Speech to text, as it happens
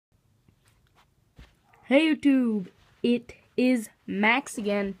Hey YouTube, it is Max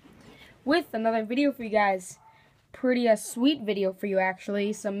again with another video for you guys. Pretty sweet video for you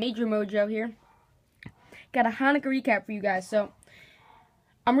actually. Some major mojo here. Got a Hanukkah recap for you guys. So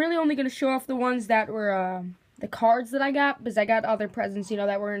I'm really only going to show off the ones that were the cards that I got, because I got other presents,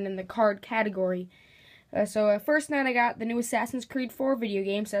 that weren't in the card category. First night I got the new Assassin's Creed 4 video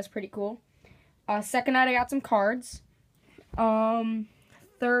game, so that's pretty cool. Second night I got some cards.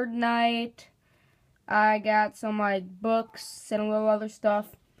 Third night I got some books and a little other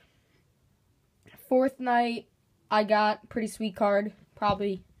stuff. Fourth night I got pretty sweet card,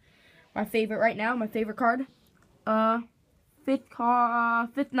 probably my favorite right now, my favorite card.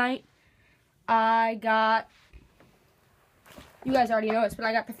 Fifth night I got, you guys already know this, but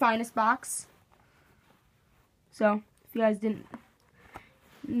I got the finest box. So if you guys didn't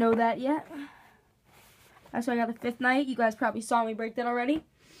know that yet, that's why I got the fifth night. You guys probably saw me break that already.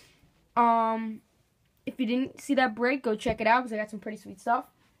 If you didn't see that break, go check it out because I got some pretty sweet stuff.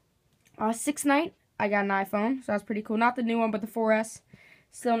 Sixth night, I got an iPhone, so that's pretty cool. Not the new one, but the 4S.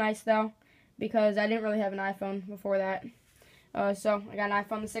 Still nice though, because I didn't really have an iPhone before that. So I got an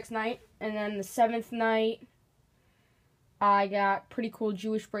iPhone the sixth night, and then the seventh night, I got pretty cool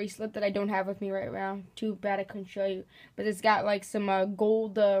Jewish bracelet that I don't have with me right now. Too bad I couldn't show you, but it's got some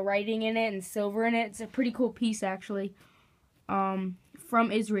gold writing in it and silver in it. It's a pretty cool piece actually, from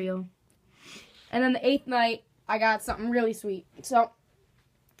Israel. And then the eighth night, I got something really sweet. So,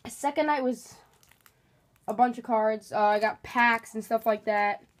 the second night was a bunch of cards. I got packs and stuff like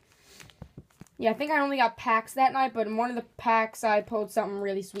that. Yeah, I think I only got packs that night, but in one of the packs, I pulled something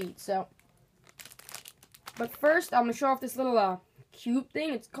really sweet. So, but first, I'm going to show off this little cube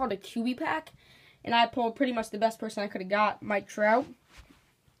thing. It's called a QB pack. And I pulled pretty much the best person I could have got, Mike Trout.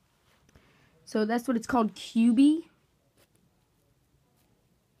 So, that's what it's called, QB.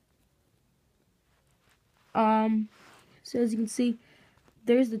 So as you can see,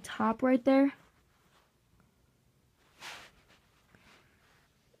 there's the top right there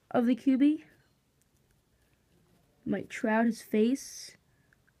of the QB. Might Trout his face,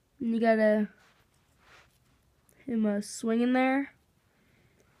 and you got him swinging there,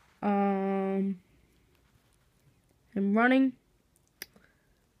 him running,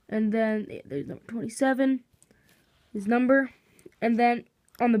 and then there's number 27, his number, and then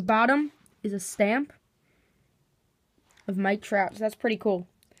on the bottom is a stamp of Mike Trout. So that's pretty cool.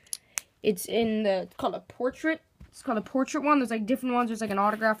 It's called a portrait. It's called a portrait one. There's different ones. There's an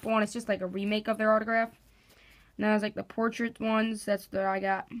autograph one. It's just a remake of their autograph. Now there's the portrait ones. That's what I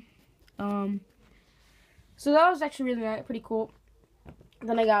got. So that was actually really pretty cool.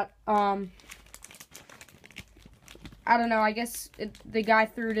 Then I got I don't know. I guess the guy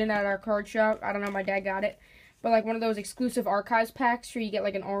threw it in at our card shop. I don't know. My dad got it, but one of those exclusive archives packs where you get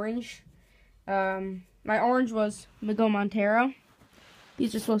an orange. My orange was Miguel Montero.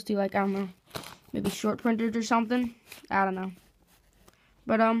 These are supposed to I don't know, maybe short printed or something. I don't know.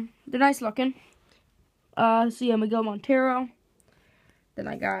 But, they're nice looking. So yeah, Miguel Montero. Then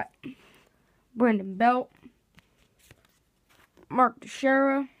I got Brandon Belt, Mark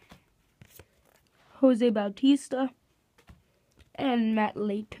Teixeira, Jose Bautista, and Matt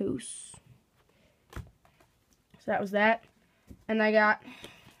Latos. So that was that. And I got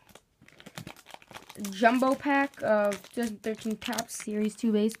jumbo pack of 2013 Topps Series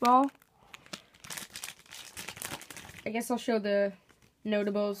 2 baseball. I guess I'll show the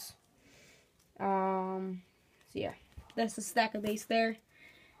notables. So yeah, that's the stack of base there.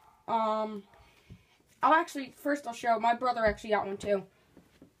 I'll show, my brother actually got one too.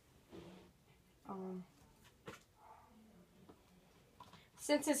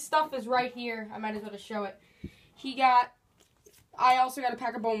 Since his stuff is right here, I might as well just show it. I also got a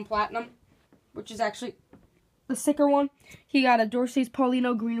pack of Bowman Platinum, which is actually the sicker one. He got a Dorsey's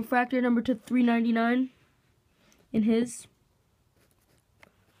Paulino Green Refractor number to 399 in his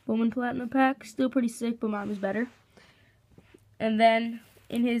Bowman Platinum pack. Still pretty sick, but mine was better. And then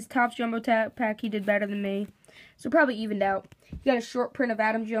in his Topps Jumbo pack, he did better than me. So probably evened out. He got a short print of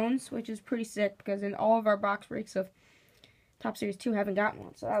Adam Jones, which is pretty sick because in all of our box breaks of Topps Series 2, I haven't gotten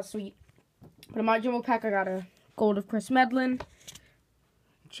one. So that was sweet. But in my Jumbo pack, I got a gold of Chris Medlin.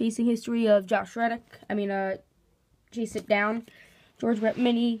 Chasing history of Josh Reddick. Chase It Down. George Brett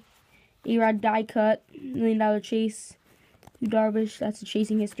Mini. A-Rod die cut. $1 Million Chase. Darvish. That's a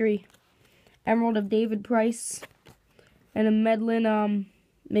chasing history. Emerald of David Price. And a Medlin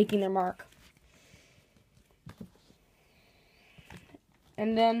making their mark.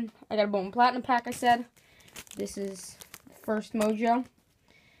 And then I got a Bowman Platinum pack, I said. This is the first Mojo.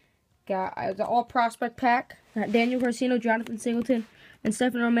 Got the all prospect pack. Got Daniel Garcino, Jonathan Singleton, and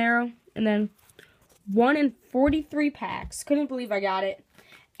Stephen Romero. And then 1 in 43 packs. Couldn't believe I got it.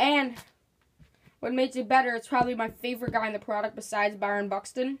 And what makes it better, it's probably my favorite guy in the product besides Byron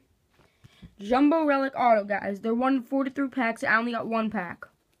Buxton. Jumbo Relic Auto, guys. They're 1 in 43 packs. I only got 1 pack.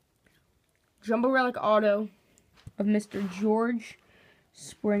 Jumbo Relic Auto of Mr. George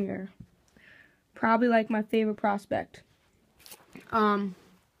Springer. Probably like my favorite prospect. So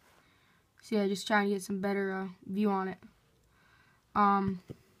yeah, just trying to get some better view on it.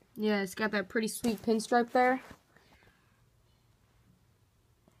 Yeah, it's got that pretty sweet pinstripe there.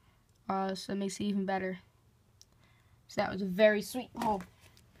 So it makes it even better. So that was a very sweet pull.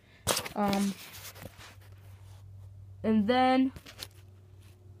 And then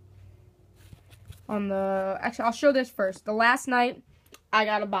actually I'll show this first. The last night I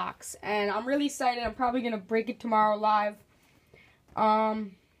got a box and I'm really excited. I'm probably gonna break it tomorrow live.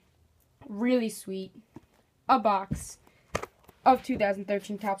 Really sweet. A box of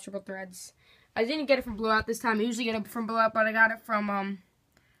 2013 Topps Triple Threads. I didn't get it from Blowout this time. I usually get it from Blowout, but I got it from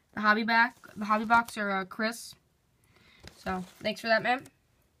the Hobby Box or Chris. So thanks for that, man.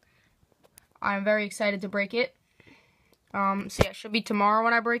 I'm very excited to break it. So yeah, it should be tomorrow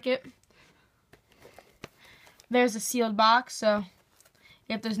when I break it. There's a sealed box, so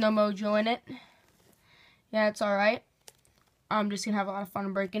if there's no MOJO in it, yeah, it's alright. I'm just going to have a lot of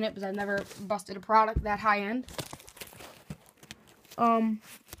fun breaking it because I've never busted a product that high end. Now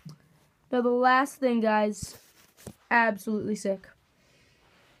the last thing, guys, absolutely sick.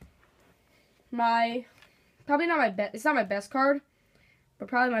 Probably not my best, it's not my best card, but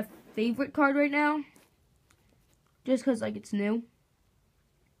probably my favorite card right now. Just because, like, it's new.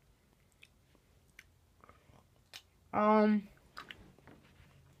 Alright,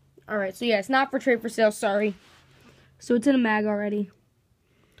 so yeah, it's not for trade for sale, sorry. So it's in a mag already.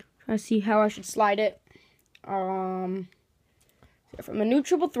 Trying to see how I should slide it. From the new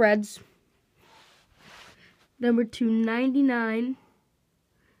Triple Threads. Number 299.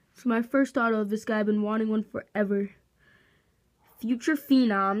 It's my first auto of this guy. I've been wanting one forever. Future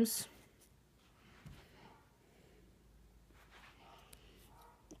Phenoms.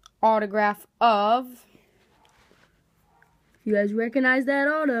 Autograph of, if you guys recognize that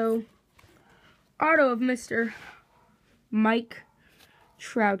auto of Mr. Mike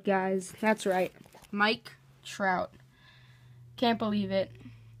Trout, guys. That's right, Mike Trout. Can't believe it.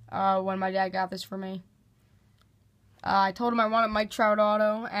 When my dad got this for me, I told him I wanted Mike Trout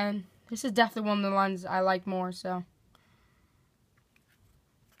auto, and this is definitely one of the ones I like more, so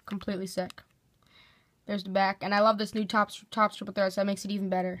completely sick. There's the back, and I love this new Topps Triple Threads, so that makes it even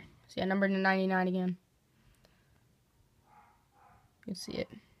better. So yeah, number 99 again. You can see it.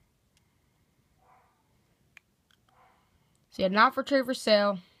 So yeah, not for trade for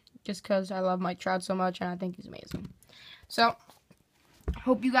sale, just because I love Mike Trout so much, and I think he's amazing. So,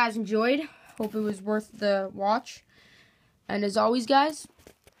 hope you guys enjoyed. Hope it was worth the watch. And as always, guys,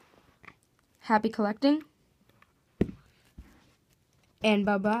 happy collecting. And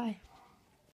bye-bye.